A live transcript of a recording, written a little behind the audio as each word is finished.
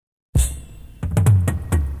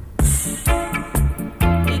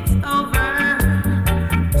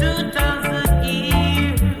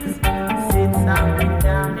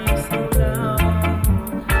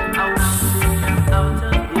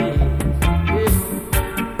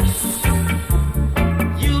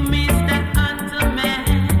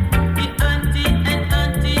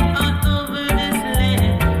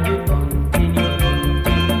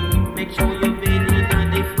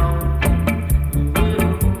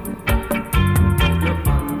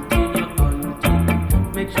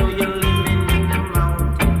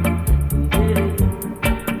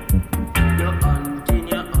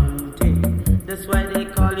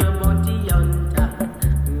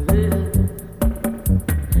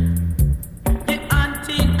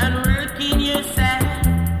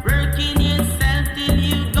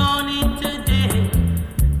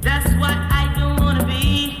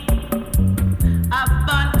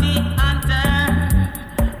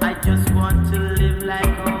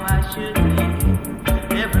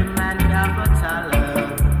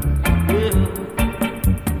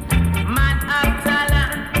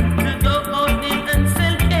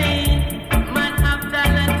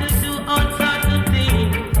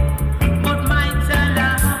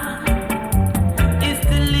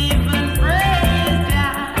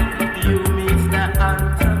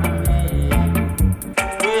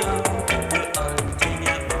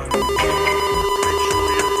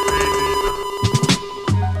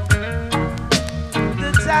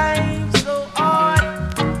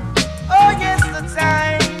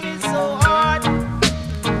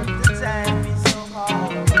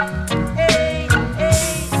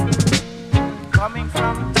coming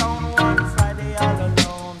from town one Friday all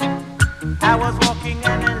alone. I was walking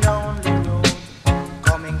on a lonely road,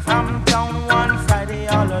 coming from town one Friday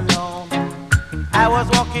all alone. I was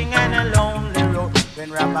walking on a lonely road when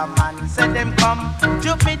Rabba Man said them come,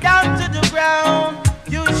 took me down to the ground.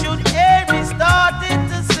 You should hear me started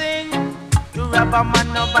to sing. To Rabba Man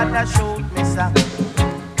nobody shoot me sir.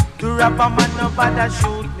 To Rabba Man nobody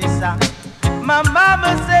shoot me sir. My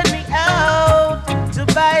mama sent me out to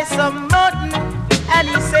buy some mutton, and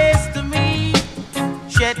he says to me,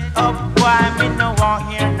 shut up boy, me no want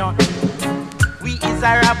hear nothing. We is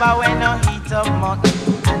a robber when no heat up mutton,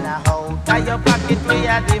 and a hoe tie your pocket where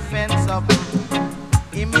your defense up.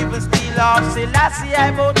 Him even steal off Selassie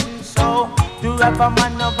I button, so do Rabba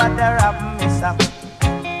Man no bother rob me sir.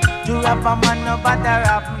 Do Rabba Man no bother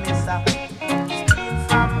rob me sir. Steal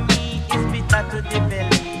from me is bitter to the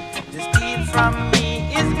belly. From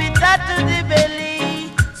me is bitter to the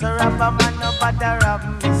belly. So Rabba Man no bother rob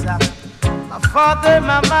me sir. My father,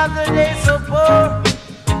 my mother, they so poor.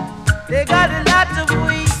 They got a lot of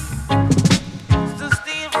wheat to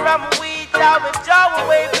steal from wheat. I will draw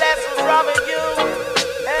away blessings from you.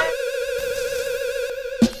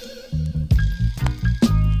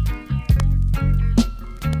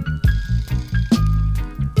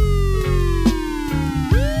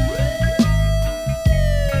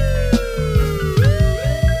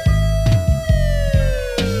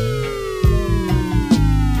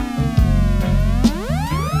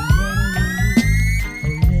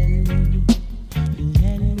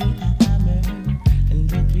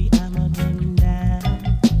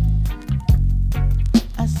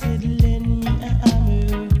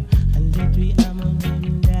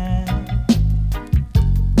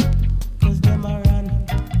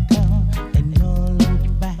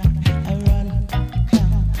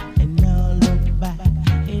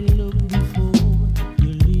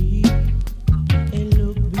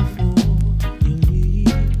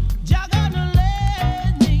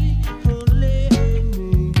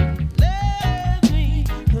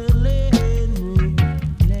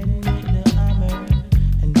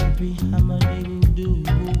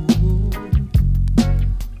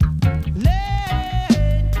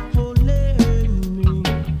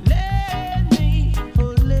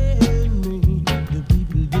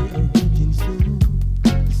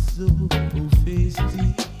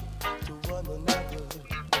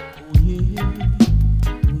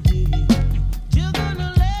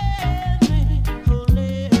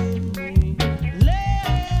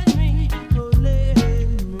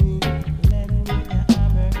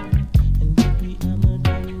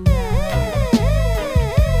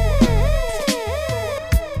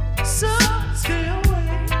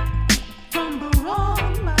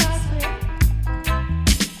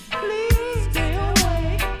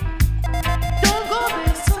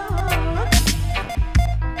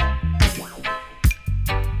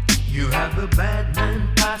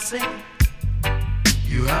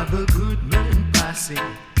 You have a good man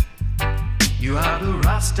passing. You have a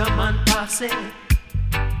Rasta man passing.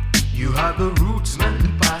 You have a roots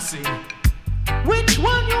man passing. Which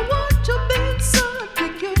one you want to be, son?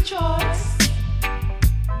 Pick your choice.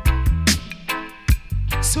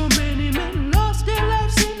 So many men lost their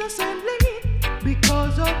lives innocently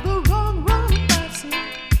because of the wrong passing.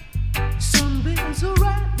 Some days are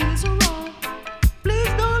right, days are wrong.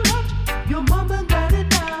 Please don't let your mom and daddy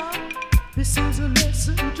down. This is a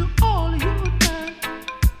lesson to all you men.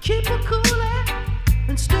 Keep it cool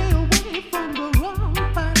and stay away from the wrong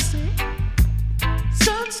passing.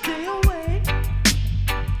 Son, stay away.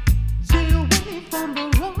 Stay away from the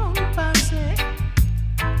wrong passing.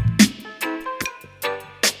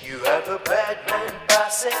 You have a bad man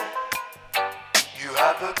passing. You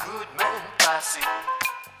have a good man passing.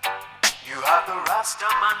 You have a Rasta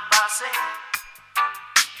man passing.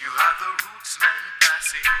 You have a roots man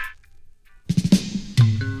passing.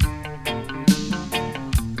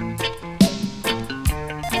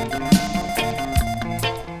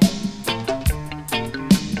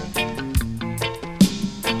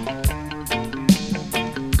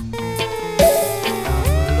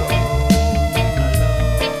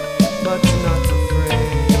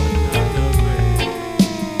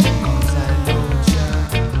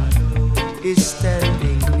 Is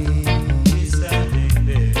standing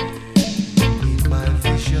there in my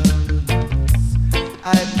vision.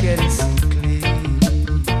 I can see clearly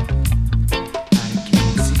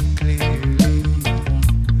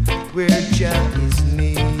where Jah is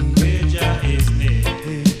near.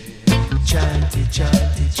 Chanty,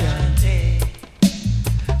 chanty, chanty,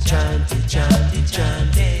 chanty, chanty,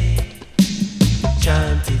 chanty,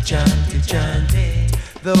 chanty, chanty, chanty,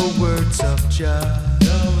 the words of Jah.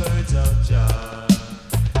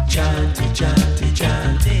 chanty,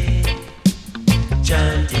 chanty,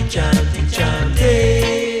 chanty, chanty, chanty,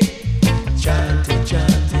 chanty,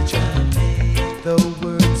 chanty, chanty. The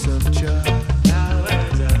words of Jah,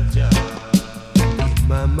 in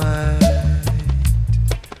my mind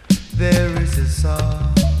there is a song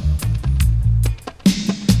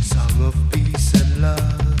of peace and love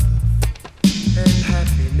and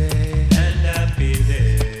happiness.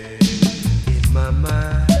 In my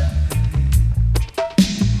mind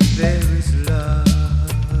there is love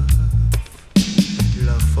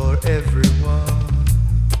for everyone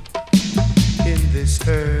in this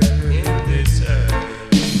earth.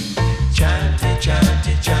 Chanty,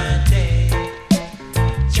 chanty, chanty,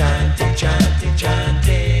 chanty, chanty,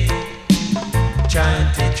 chanty,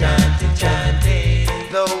 chanty, chanty, chanty.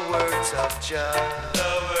 The words of Jah. The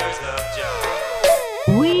words of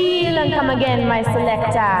Jah. Wheel and come again, my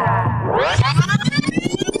selector.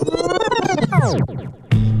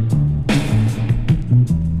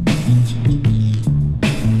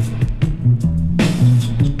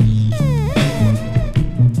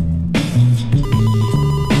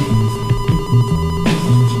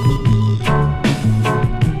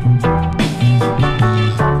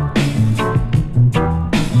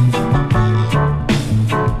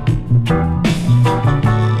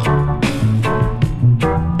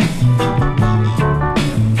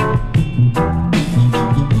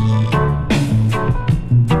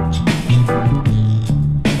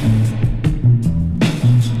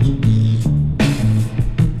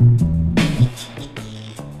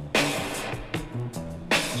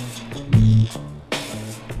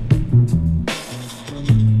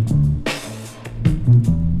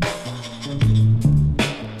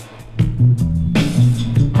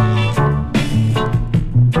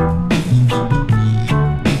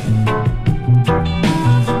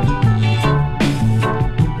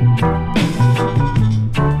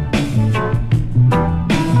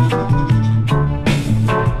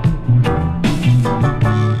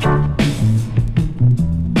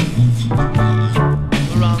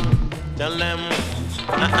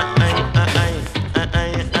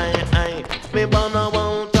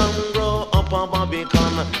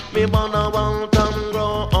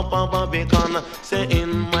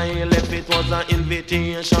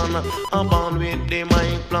 I'm born with the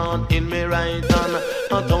mic plant in me right hand.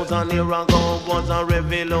 1,000 years ago was a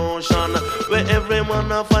revolution, where every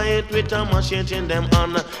man a fight with a machine in them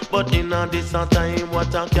hand. But in a this a time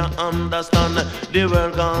what I can understand, the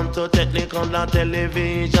world gone to technical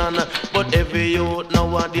television. But every youth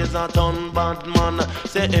nowadays a turn bad man.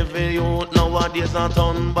 Say every youth nowadays a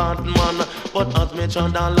turn bad man. But as me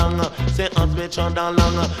trod along, say as me trod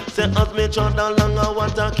along, say as me trod along,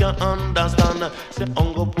 what I can understand. Say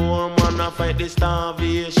hunger poor man a fight the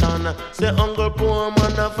starvation. Say hunger poor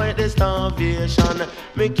man a fight the starvation.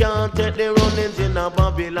 Me can't take the runnings in a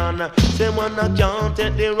Babylon. Say man I can't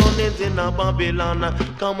take the runnings in a Babylon.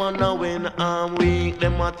 Come on now when I'm weak,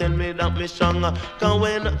 them a tell me that me strong. Cause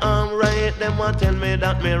when I'm right, them a tell me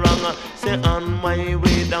that me wrong. Say on my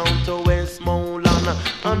way down to Westmoreland,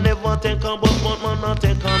 I never take a boat, but man I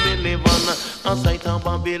take a million. A sight of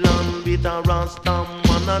Babylon with a Rasta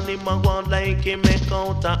man, and him a go like him make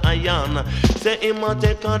out a iron. Say him a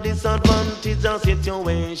take a disadvantage of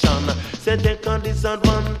situation. Say take a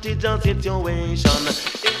disadvantage of situation.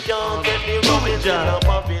 He can't get the runnings in a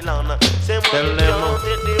Babylon. Say man he can't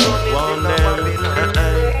get the runnings in a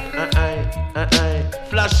Babylon.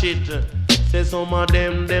 Flash it. Say some of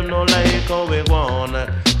them no like how we gone.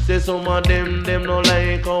 Say some of them no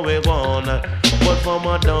like how we gone. But from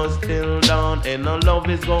a dusk till dawn, and no love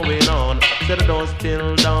is going on. Say the dusk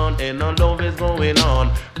till dawn, and no love is going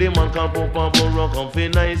on. The man can pop up a rock and feel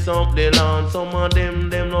nice up the lawn. Some of them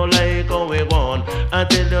no like how we gone. I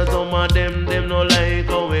tell you some of them no like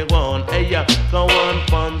how we gone. Hey yeah, go on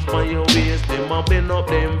pants by your waist, them a bend up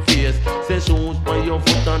them face. Say shoes by your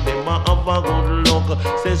foot and them a have a good look.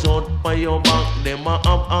 Say short by your back, them a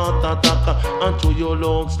have heart attack. And to your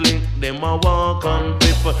looks slick, them a walk and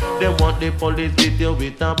pip. Them want the police with you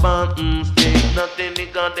with a button stick. Nothing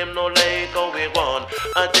because them no like how we want.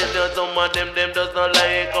 I tell you some of them does not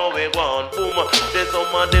like how we want. Boom, say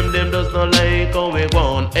some of them does not like how we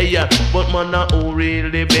want. Hey yeah, but man who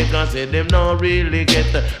really beg and say them not really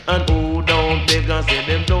get. And who don't beg and say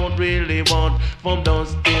them don't really want. From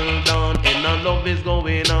dusk till dawn, and the love is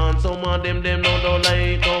going on. Some of them don't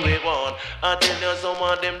like how we want. I tell you some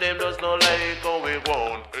of them does not like how we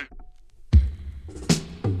want.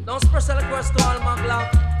 Don't special request to all my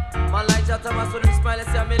clock. Man like Jah Thomas with him smile, it's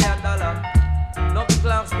 $1 million. Lucky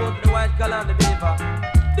Clark spoke with the white collar and the beaver.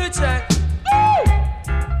 Do check.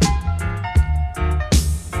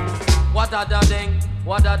 What a da ding.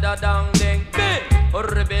 Wada da dang ding, bing.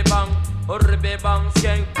 Urribe bang,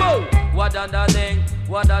 skank, boo. Wada da ding,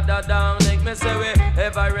 wada da dang ding. Me say we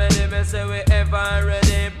ever ready, me say we ever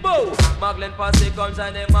ready, boo. Maglen Posse come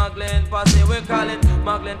join the Maglen Posse. We call it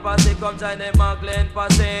Maglen Posse come join the Maglen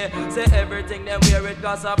Posse. Say everything them wear it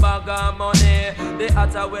cost a bag of money. The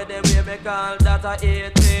hotter where them wear me call that a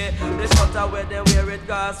 80. The shorter where them wear it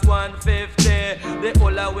cost 150. The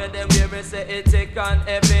older where them wear me say it thick and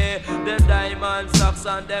heavy. The diamond socks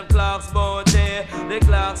and them clocks booty. The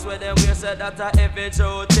clocks where them wear say that a heavy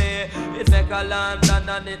duty. It make a London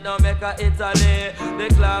and it don't make a Italy.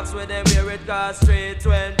 The clocks where them wear it cost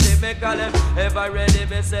 320. Make a them ever ready,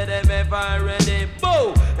 me say them ever ready.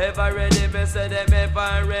 Boo! Ever ready, me say them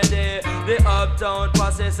ever ready. The uptown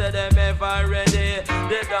Posse say them ever ready.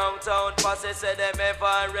 The downtown Posse say them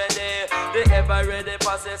ever ready. The ever ready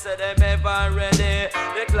Posse say them ever ready.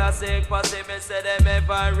 The classic Posse me say them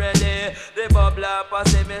ever ready. The bubbler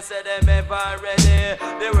Posse me say them ever ready.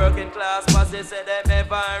 The working class Posse say them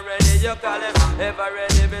ever ready. You call them ever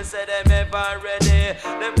ready, me say them ever ready.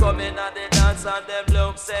 Them coming at the dance and them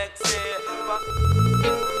look sexy.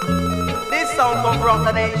 This song come from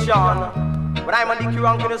the nation. But I'm on the queue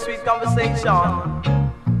and with a sweet conversation.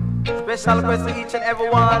 Special request to each and every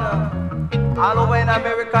one. All over in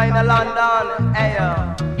America, in London. Hey,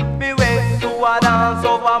 me went to a dance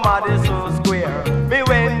over Madison Square. Me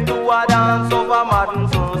went to a dance over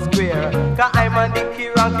Madison Square. Cause I'm on the key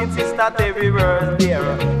ranking sister every word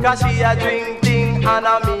there. Cause she a drink thing and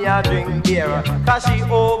a me a drink beer. Cause she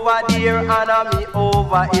over there and a me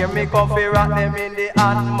over here. Me come fi rock them in the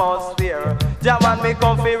atmosphere. Jaman me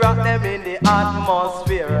come fi rock them in the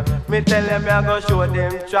atmosphere. Me tell them me a go show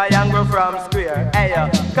them triangle from square. Hey,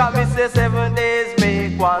 cause me say 7 days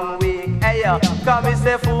make 1 week. Hey, cause me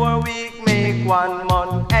say 4 weeks make 1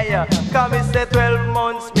 month. Hey, cause me say 12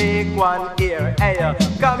 months make 1 year. Hey,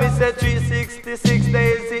 cause me say 366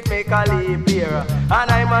 days it make a leap year.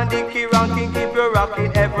 And I'm on the key ranking, keep you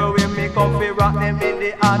rocking everywhere. Me come fi rock them in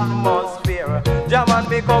the atmosphere. Jaman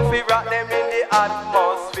me come fi rock them in the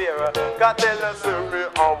atmosphere. Cause tell us me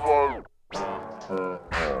have one.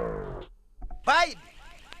 Vibe.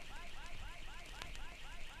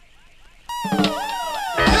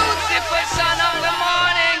 Lucifer, son of the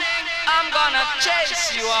morning, I'm gonna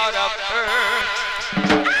chase you out of earth.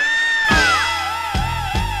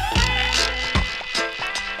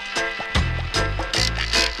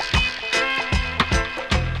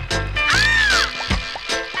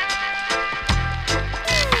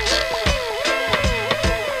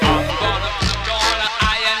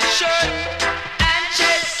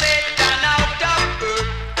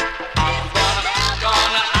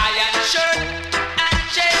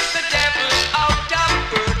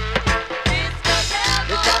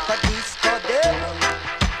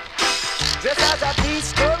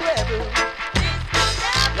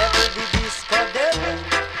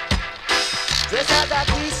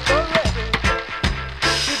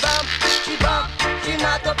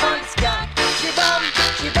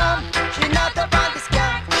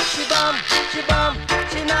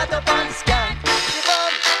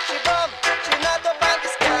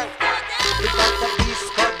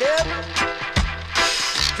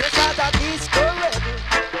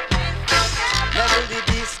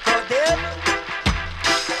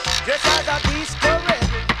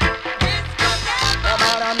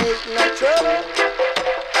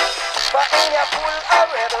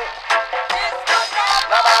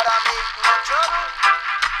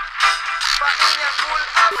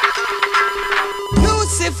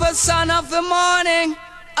 Lucifer, son of the morning,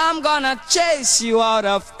 I'm gonna chase you out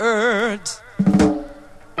of earth.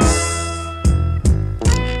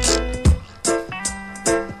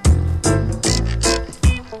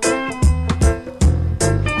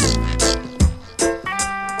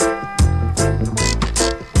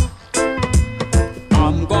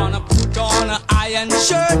 I'm gonna put on an iron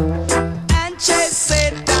shirt and chase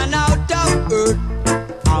Satan out of earth.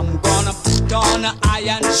 I'm gonna put on an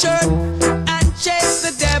iron shirt and chase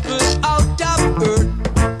the devil out of earth.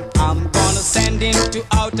 I'm gonna send him to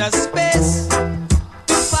outer space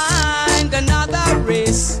to find another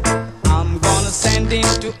race. I'm gonna send him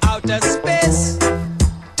to outer space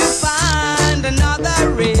to find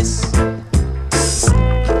another race.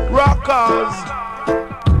 Rockers,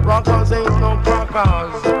 rockers ain't no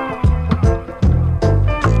crackers.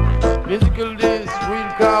 Musical days, real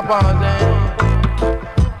carpers,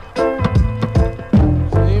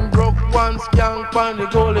 Him broke one skank on the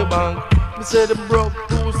goalie bank. Me say them broke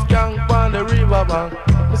 2 skank on the river bank.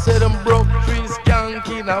 Me say them broke 3 skank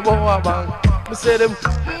in a boa bank. Me say them,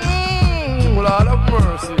 Lord of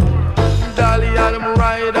mercy. Dolly and them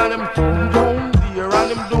ride and them down there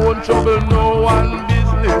own trouble, no one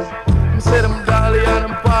business. Me say them dolly and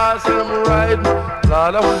them pass and them riding.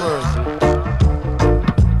 Lord of mercy.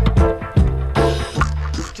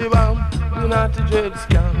 Chibam, the naughty dread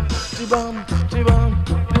scam. Chibam, chibam,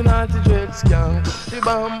 the naughty dread scam.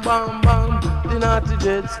 Chibam, bam, bam, the naughty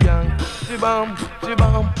dread scam. Chibam,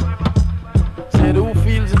 chibam. Say who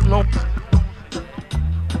feels it no.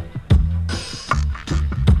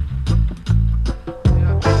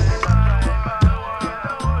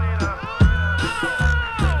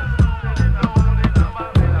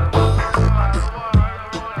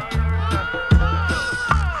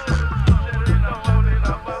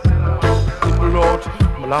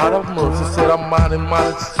 Lord of mercy, said I'm mad and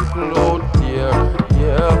mad, it's sickle out there,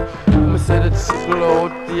 yeah. Me said it's sickle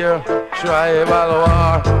out there, tribal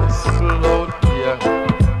war, it's sickle out there.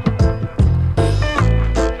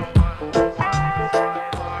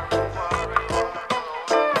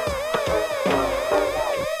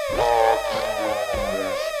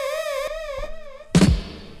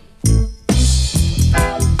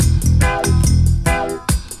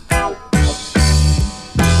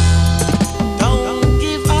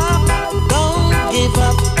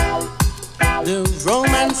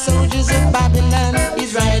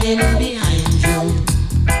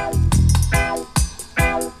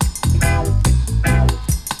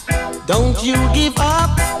 Don't you give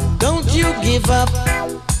up, don't you give up.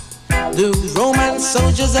 The Roman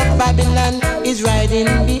soldiers of Babylon is riding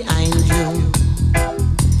behind you.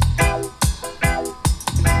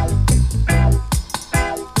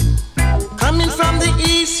 Coming from the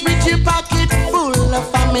east with your pocket full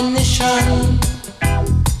of ammunition,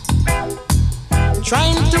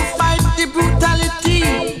 trying to fight the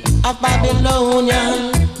brutality of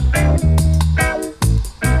Babylonian.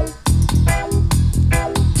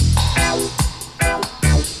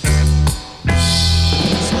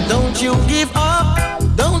 Don't you give up,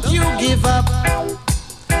 don't you give up.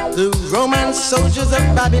 The Roman soldiers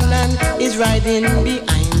of Babylon is riding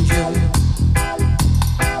behind you.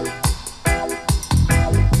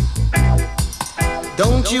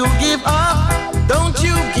 Don't you give up, don't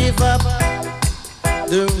you give up.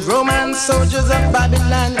 The Roman soldiers of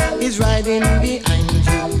Babylon is riding behind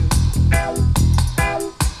you.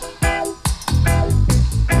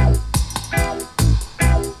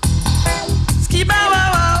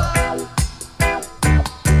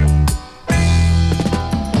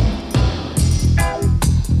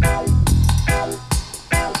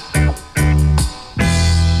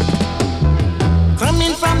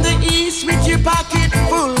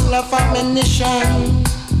 Of ammunition,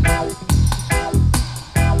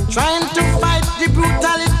 trying to fight the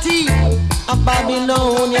brutality of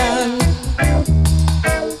Babylonian.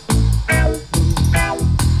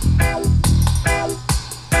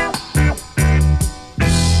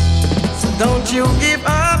 So don't you give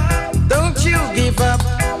up, don't you give up.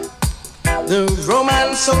 The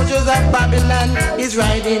Roman soldiers of Babylon is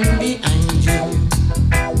riding behind you.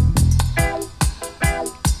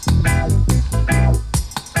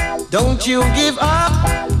 Don't you give up,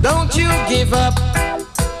 don't you give up.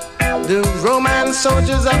 The Roman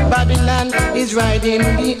soldiers of Babylon is riding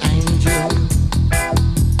behind you.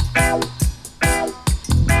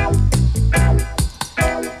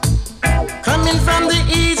 Coming from the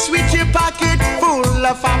east with your pocket full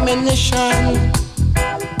of ammunition,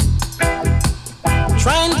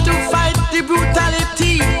 trying to fight the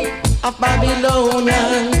brutality of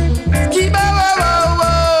Babylonian. Keep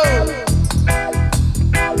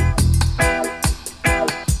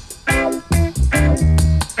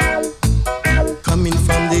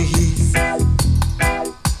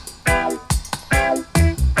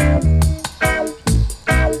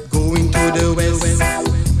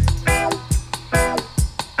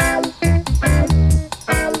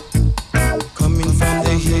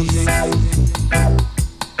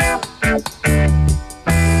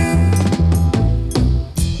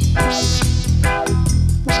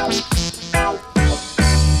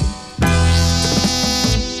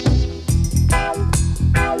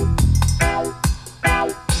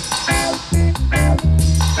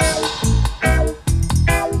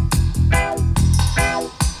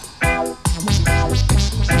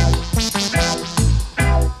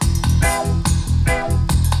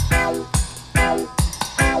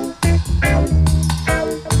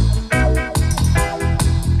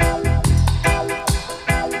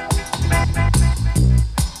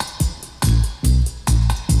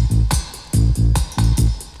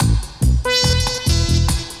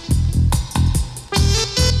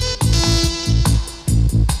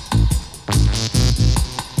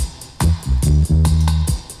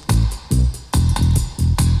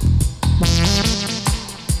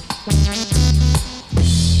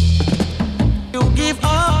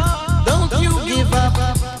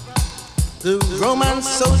The Roman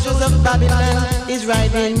soldiers of Babylon is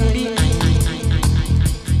riding behind.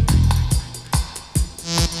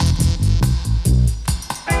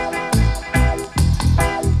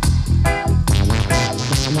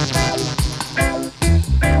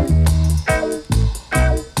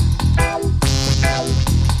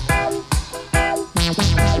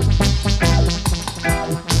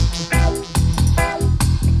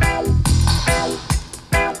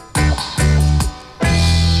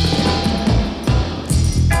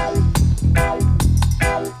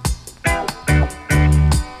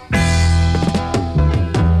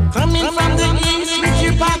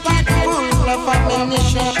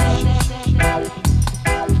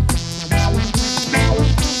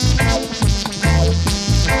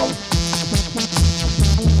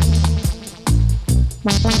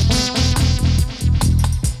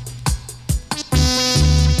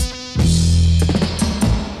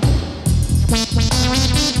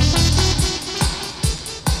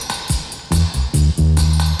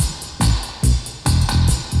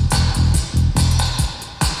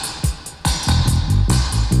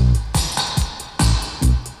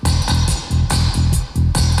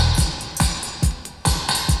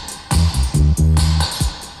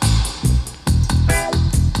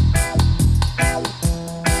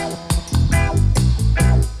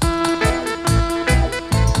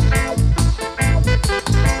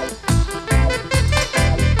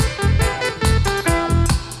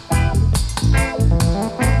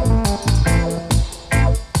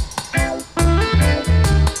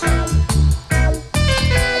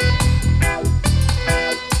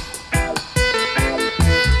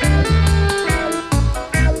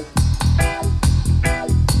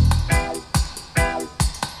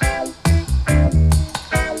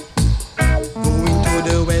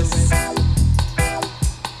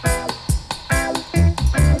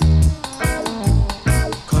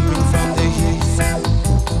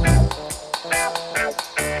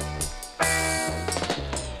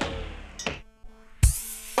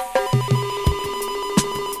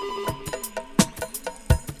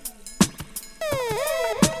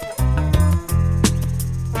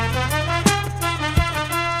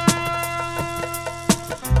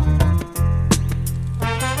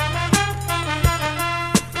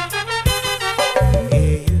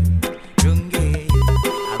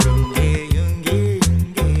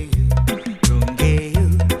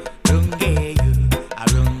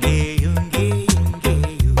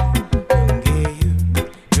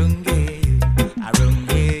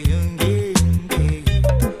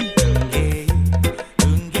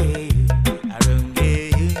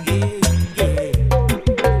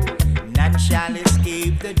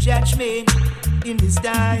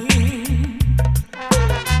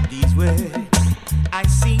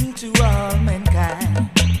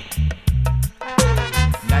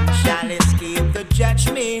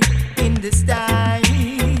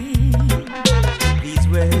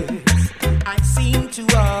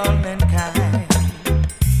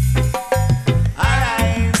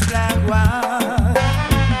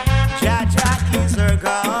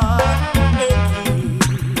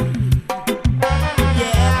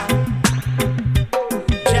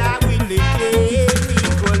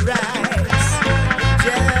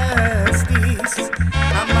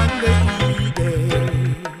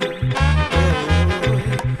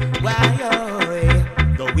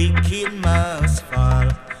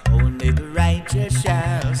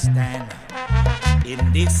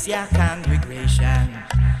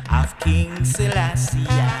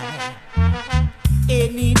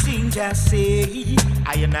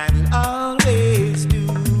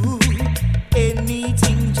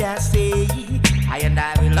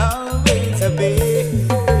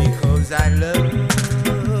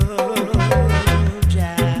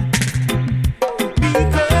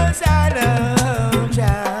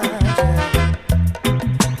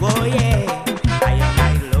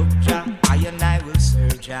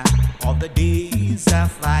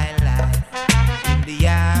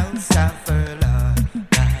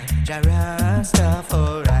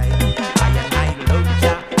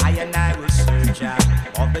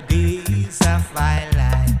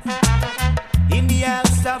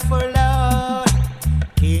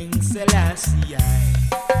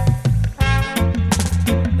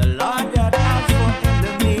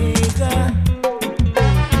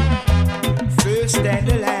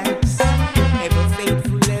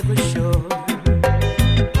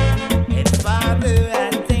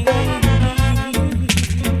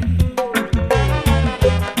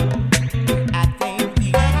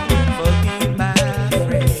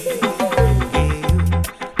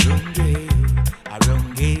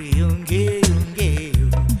 Arunge,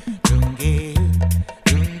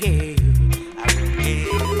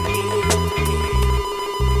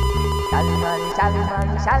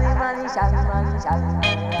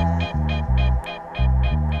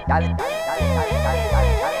 None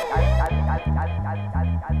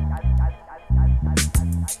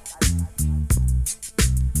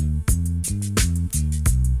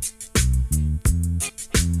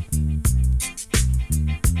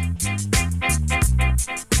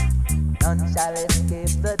shall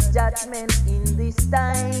escape the judgment in this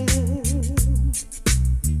time.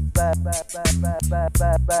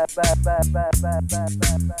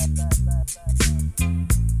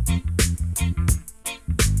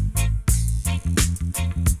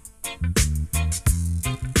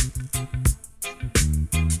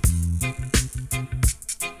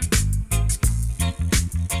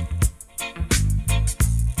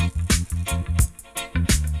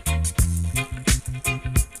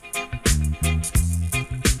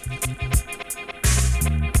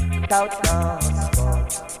 Without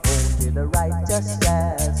transport, only the righteous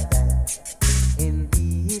shall stand in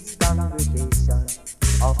this congregation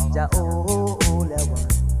of Jah Holy One.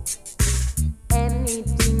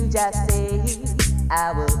 Anything Jah say,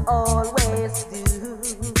 I will always do.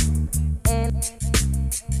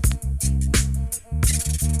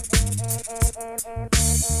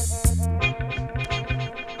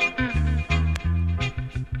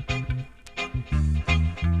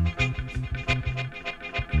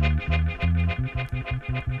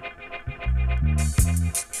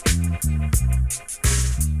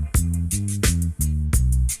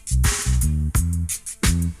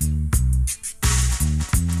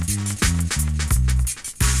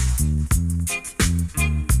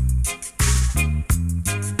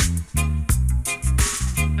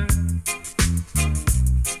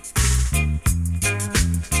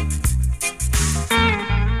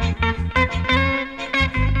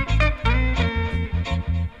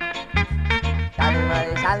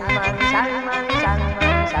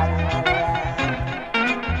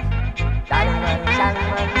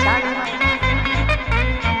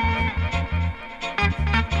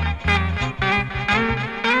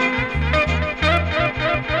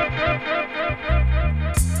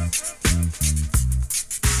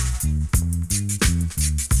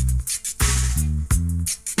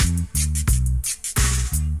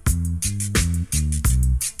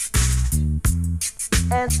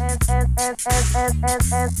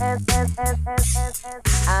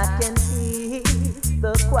 I can hear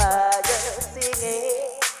the choir singing.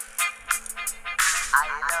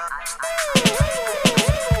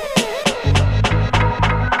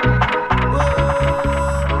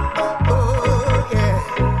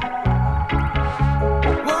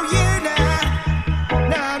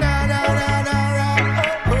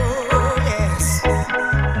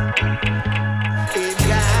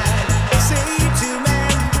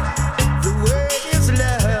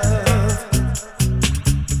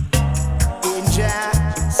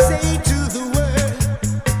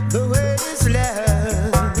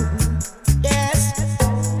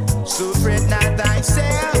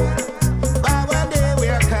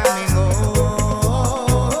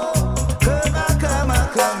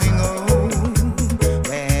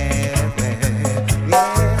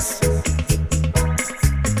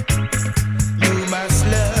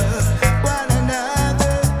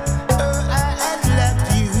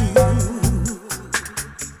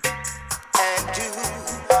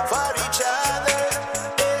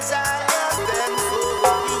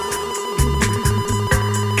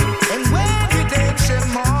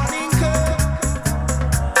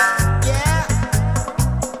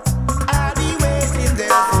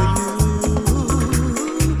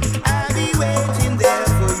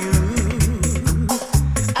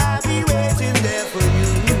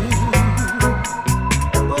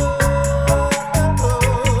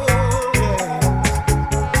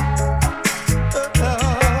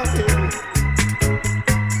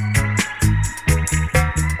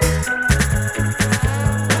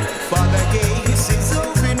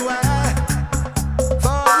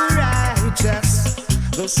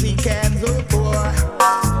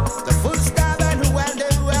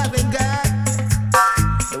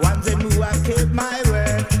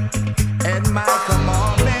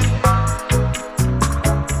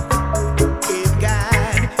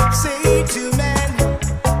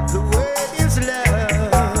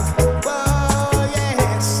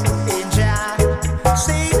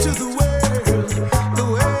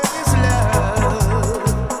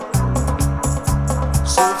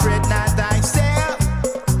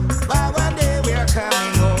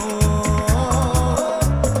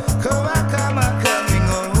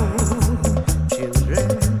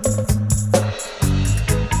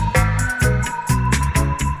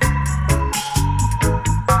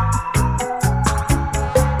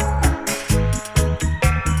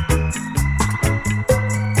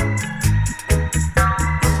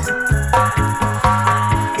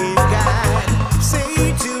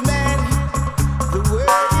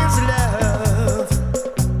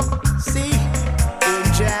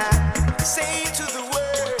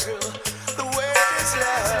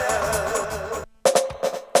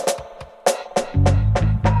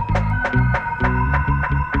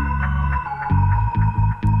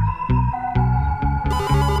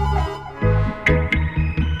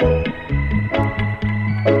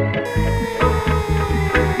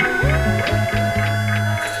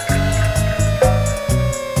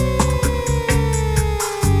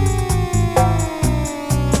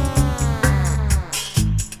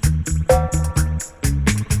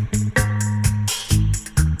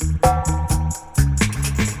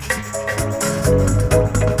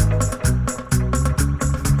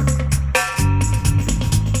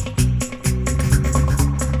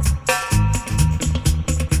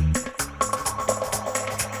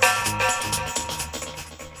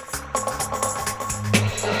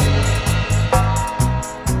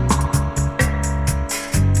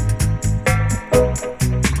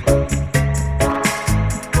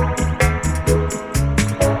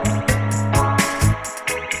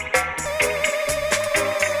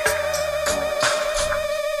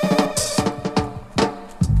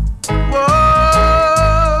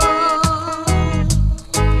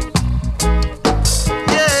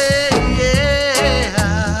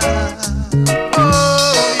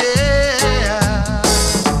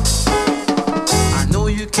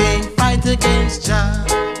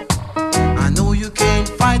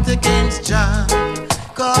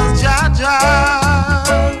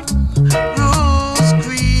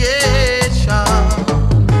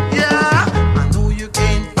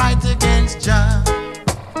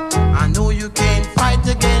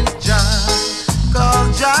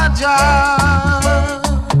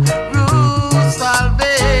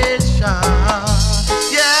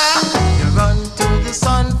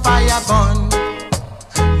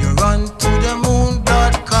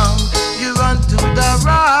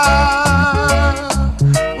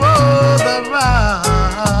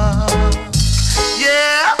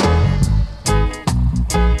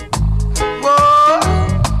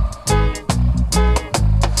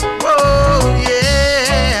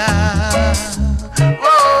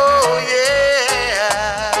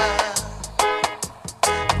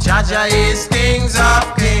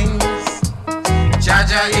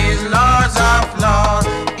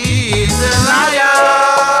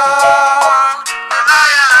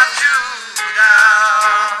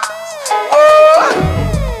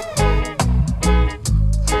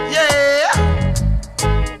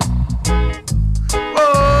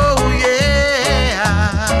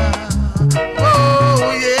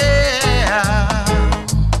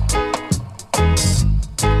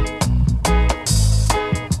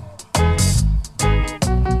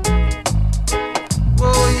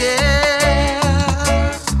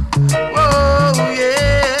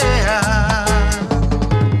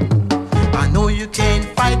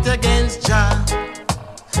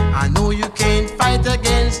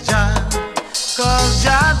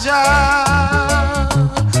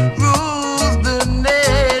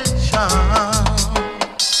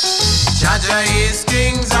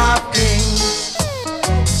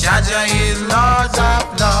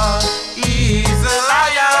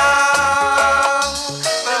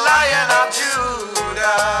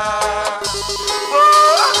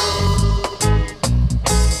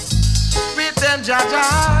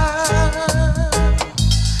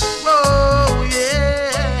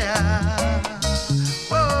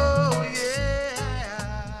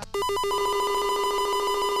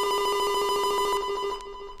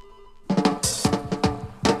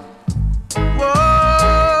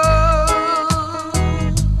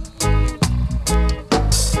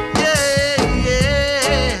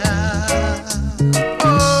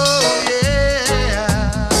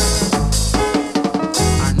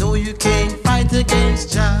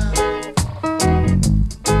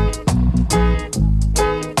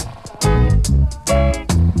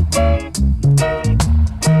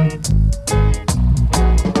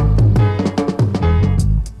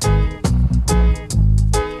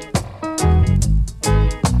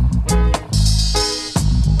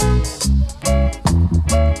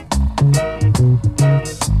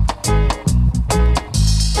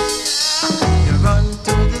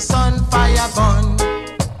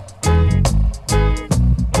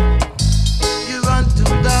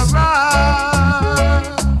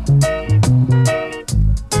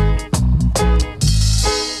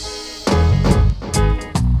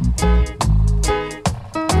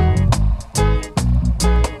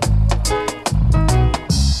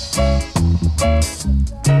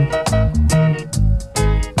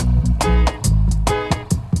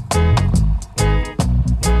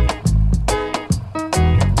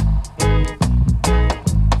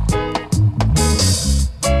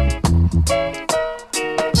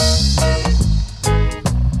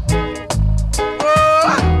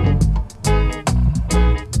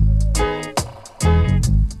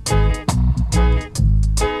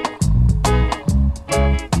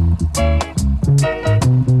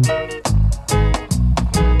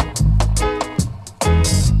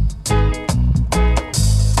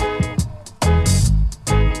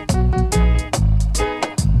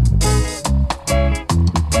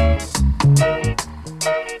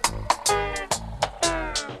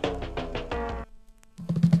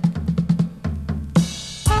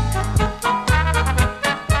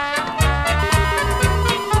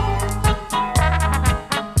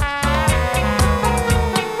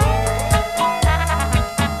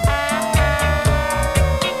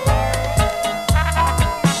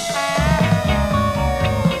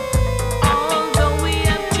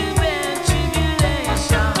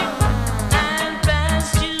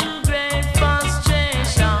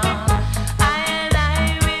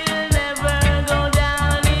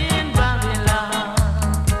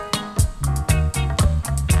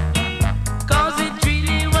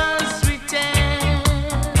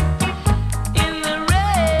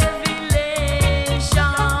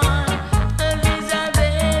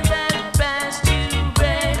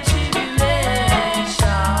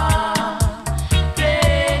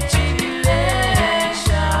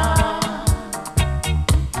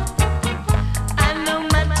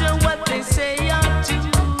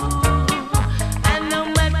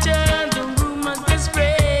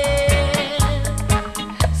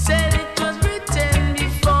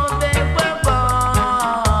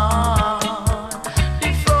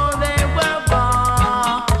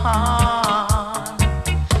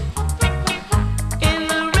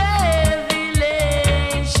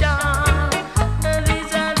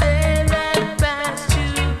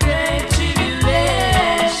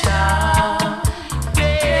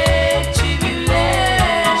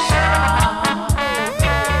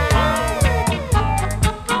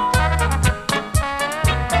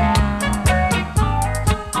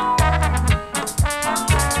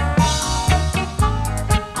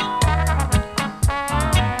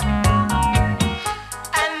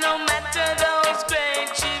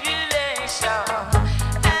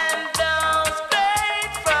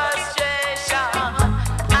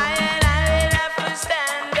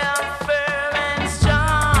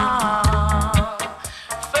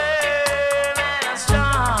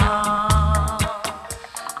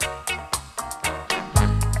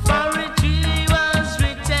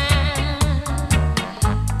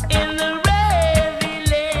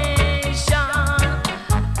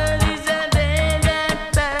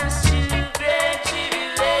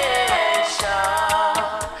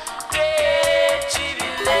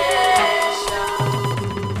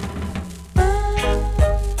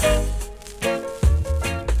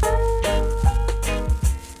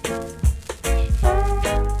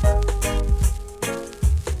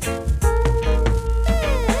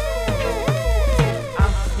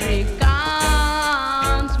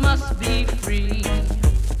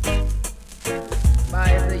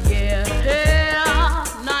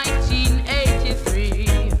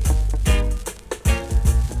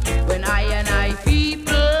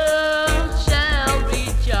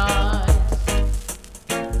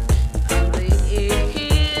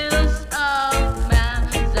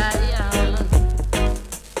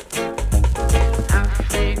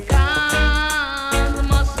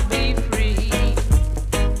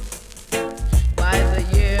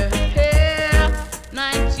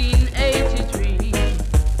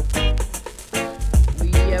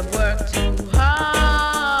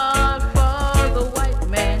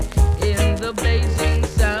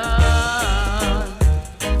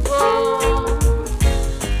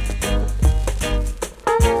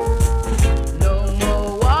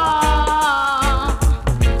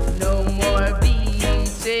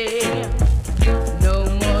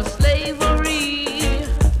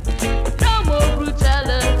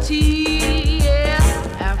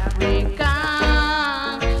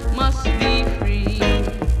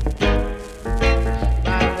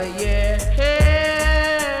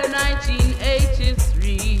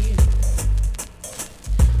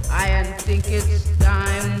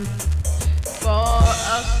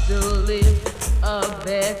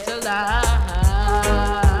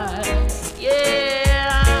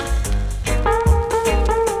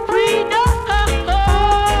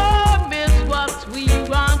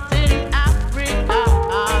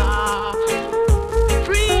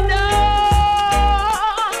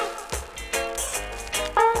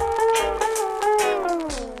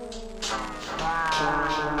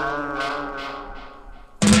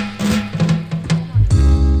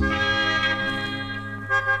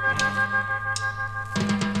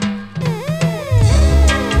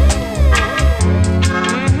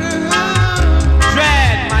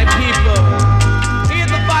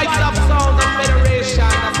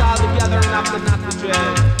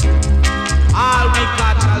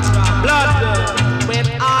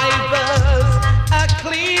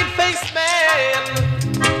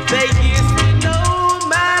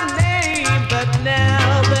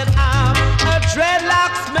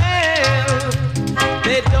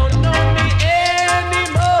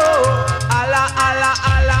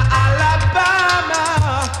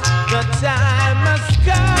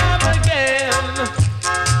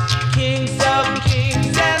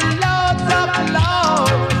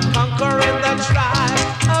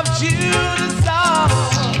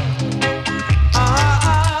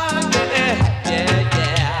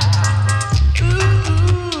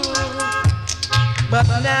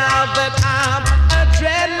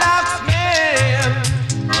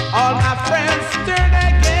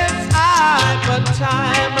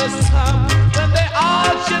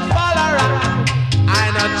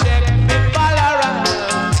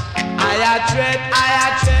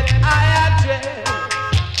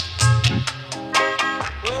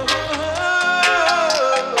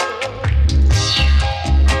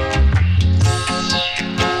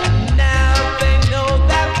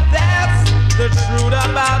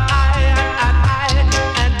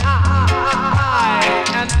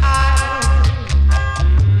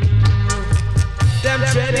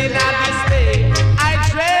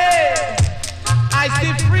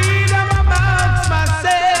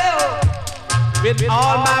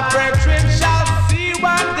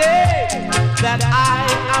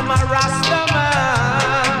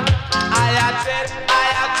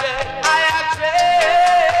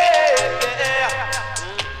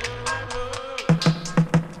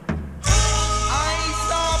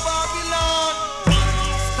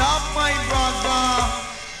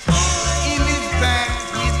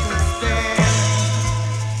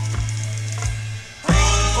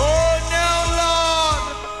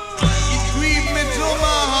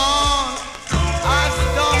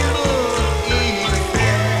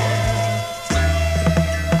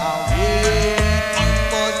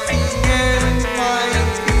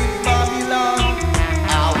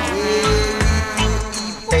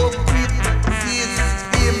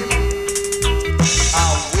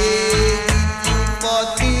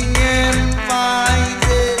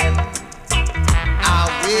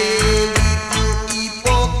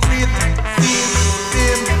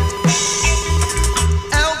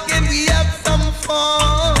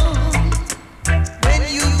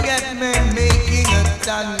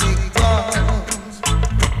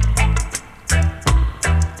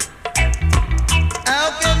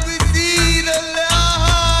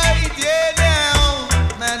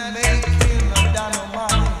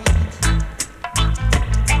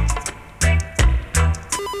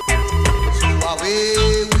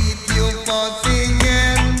 Away with your fussing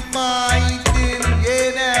and fighting,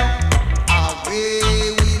 yeah now.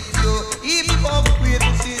 Away with your hypocrite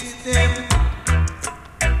system.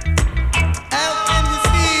 How can you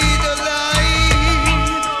see the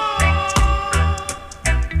light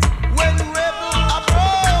when rebel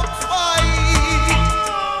approach fight?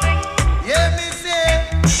 Yeah, me say,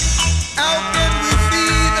 how can we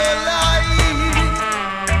see the light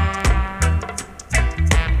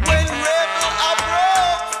when rebel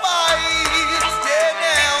approach fight? Yeah,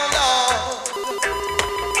 now, Lord.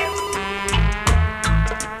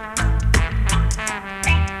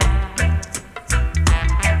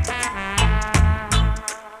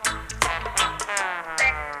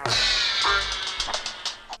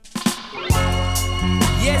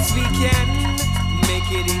 Yes, we can make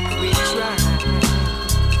it if we try.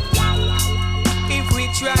 If we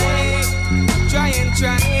try and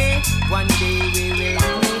try, one day we will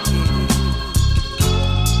make it.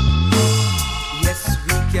 Yes,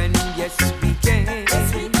 we can, yes, we can. Yes,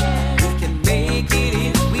 we can. We can make it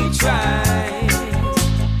if we try.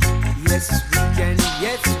 Yes, we can,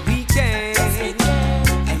 yes, we can. Yes, we can.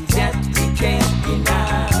 And that we can't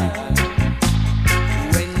deny.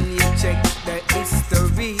 When you check the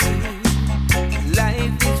history,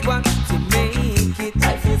 life is what you make it.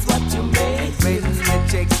 Life is what you make it. When you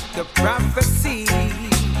check the prophecy,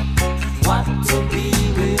 what to be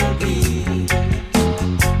will be.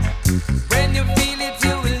 When you feel it,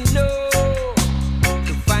 you will know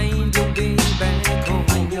to find your way back home.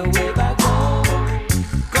 Find your way back home.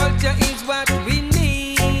 Culture is what we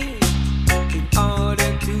need in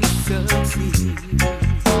order to succeed.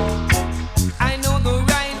 I know the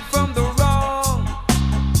right from the wrong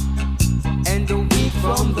and the weak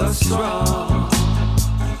from the strong,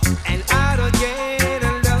 and I don't get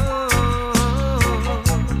along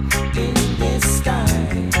in this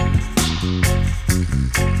time.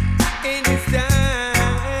 In this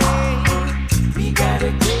time, we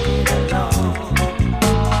gotta get along.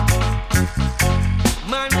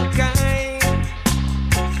 Mankind,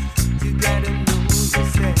 you gotta know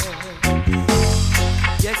yourself.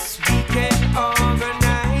 Yes, we can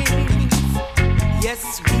organize. Yes,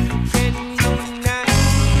 we can unite.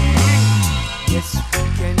 Yes, we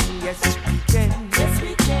can. Yes, we can. Yes,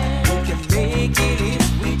 we can. We can make it if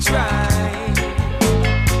we try.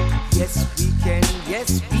 Yes, we can. Yes,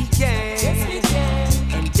 we can. Yes, we can.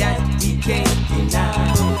 And that we can't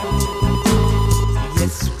deny.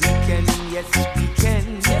 Yes, we can. Yes, we can.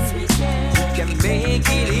 Yes, we can. We can make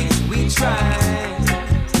it if we try.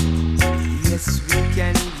 Yes, we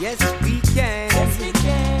can. Yes, we can. Yes, we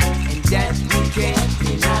can. And that we can't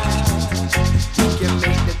deny. We can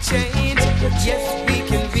make the change. Yes, we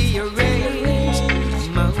can rearrange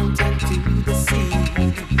mountain to the sea.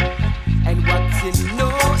 And what you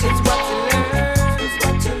know is what you learn.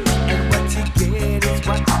 And what you get is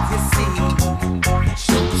what you see.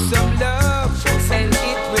 Show some love, and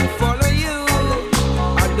it will follow you.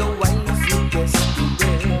 Otherwise, you just be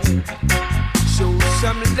dead. Show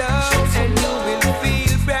some love, and you will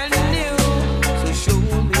feel brand new. So show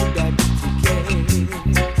me that you can.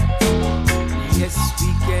 Yes, we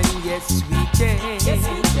can. Yes, we can. Yes,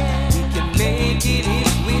 we can. We can make it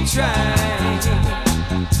if we try.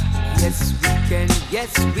 Yes, we can.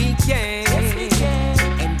 Yes, we can. Yes, we can.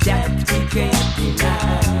 And that we can't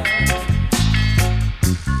deny.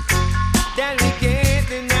 That we can't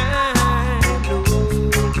deny. No,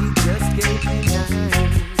 we just can't deny.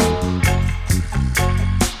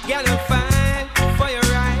 Gotta fight for your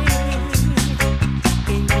right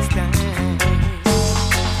in this time.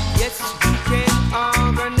 Yes, we can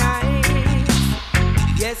organize.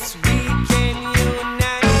 Yes, we can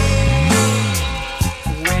unite.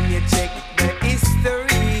 When you check the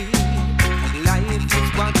history, life is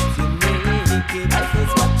what you make it. Life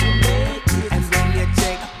is what you make it. And when you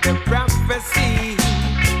check the prophecy,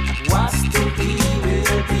 what's to be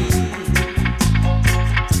will be.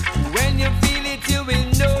 When you feel it, you will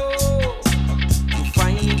know to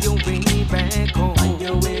find your way back home. Find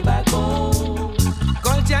your way back home.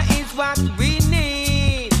 Culture is what we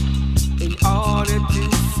need in order to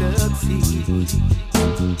succeed.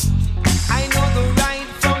 I know the right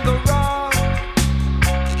from the wrong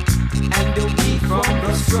and the weak from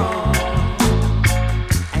the strong,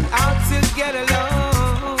 and how to get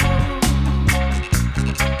along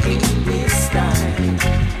in this time.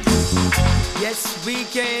 Yes, we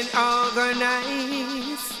can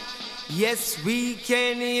organize. Yes, we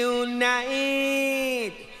can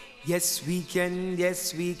unite. Yes, we can.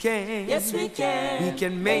 Yes, we can. Yes, we can. We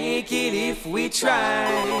can make it if we try.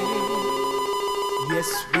 Yes,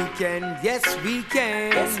 we can. Yes, we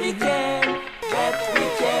can. Yes, we can. That we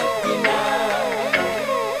can't deny.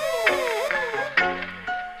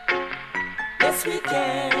 Yes, we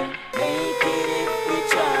can make it if we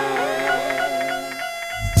try.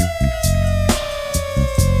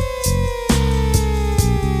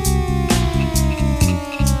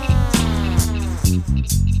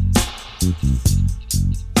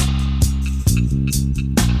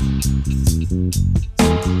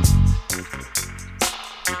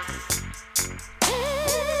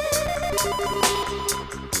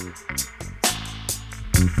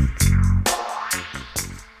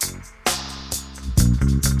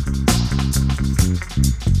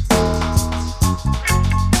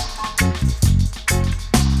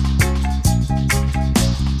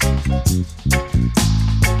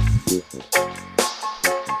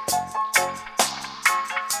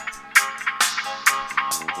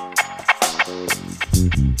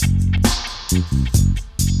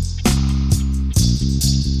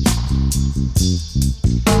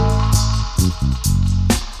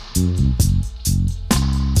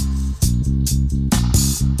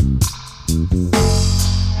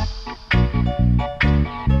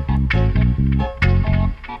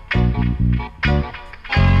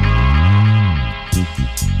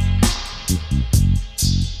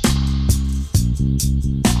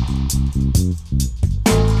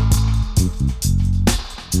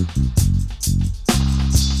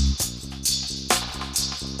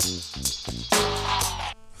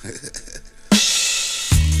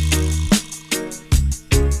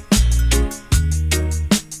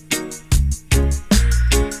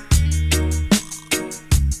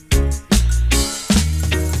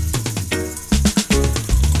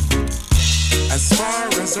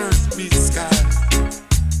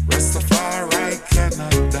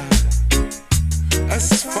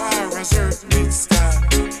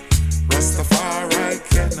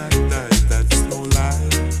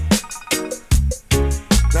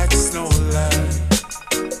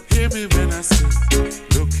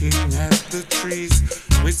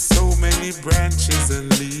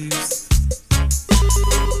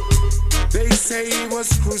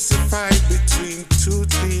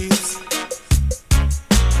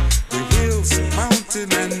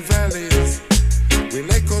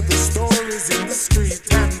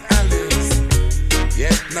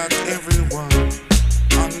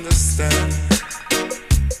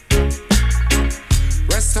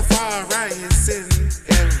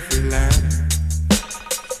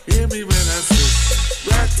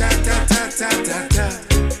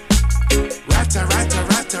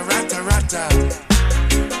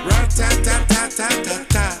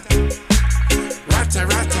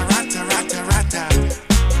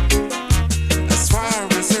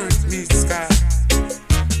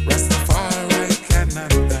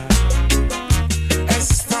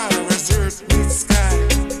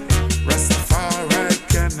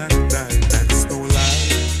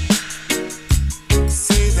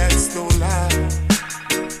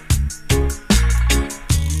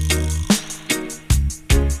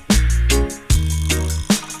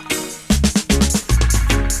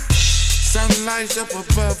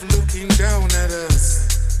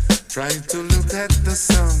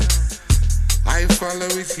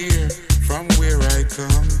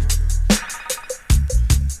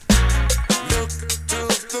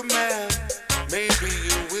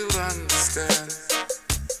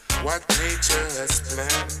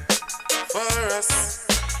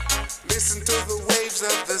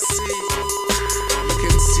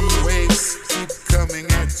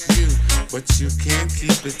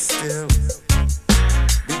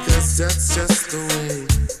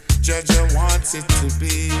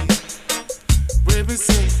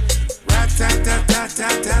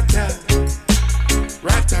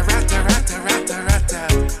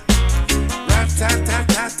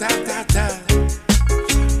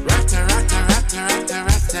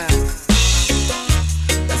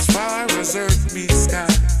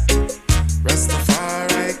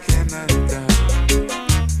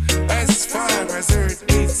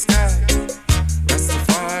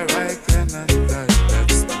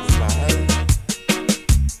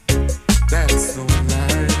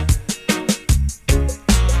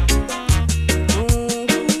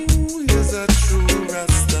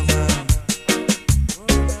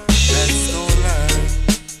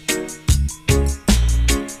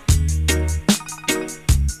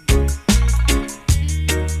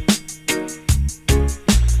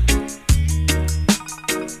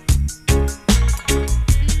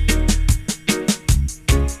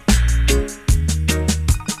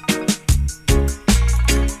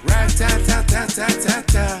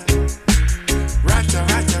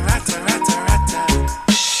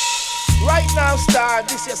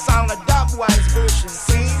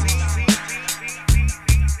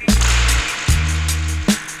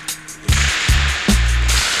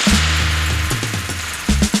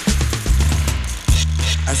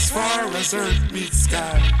 as earth meets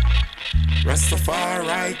sky,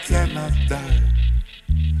 Rastafari cannot die.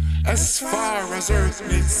 As far as earth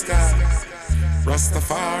meets sky,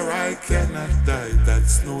 Rastafari cannot die.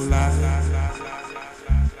 That's no lie.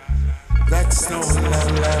 That's no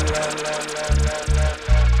lie.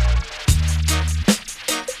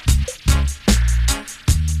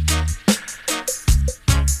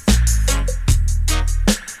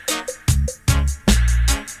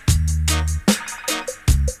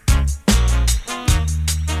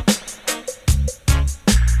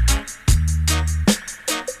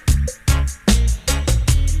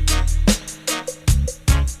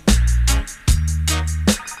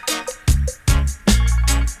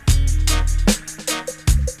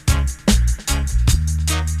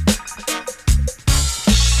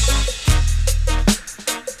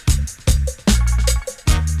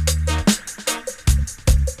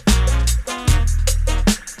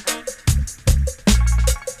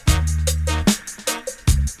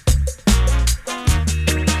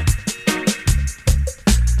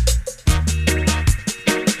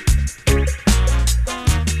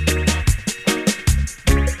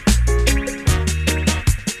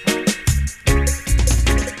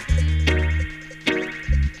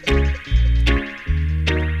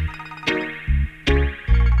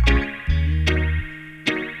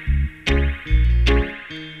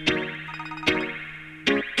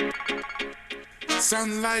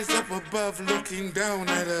 Sun lies up above looking down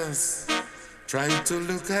at us. Try to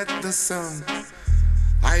look at the sun.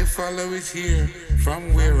 I follow it here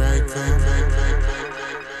from where I come.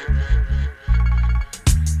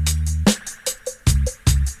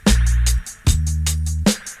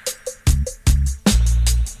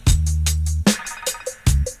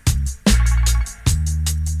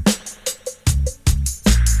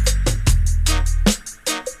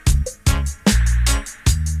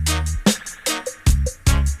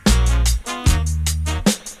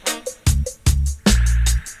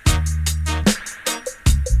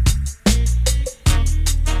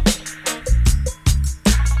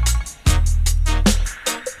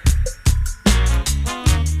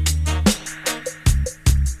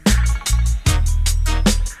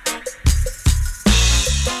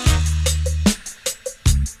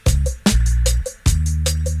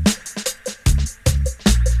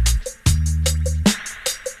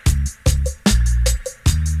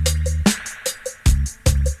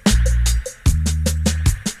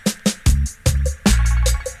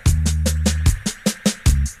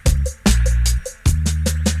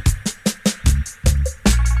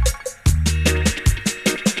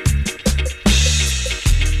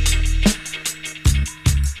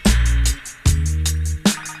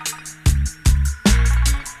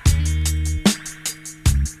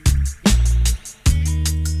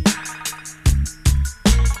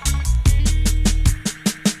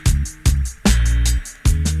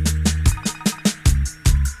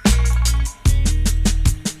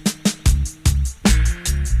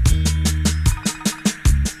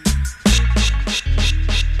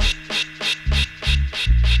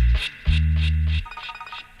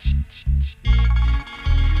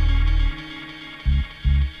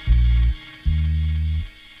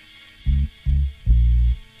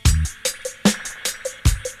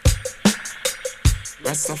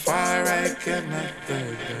 Rastafari cannot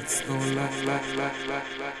die, that's no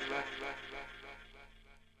lie.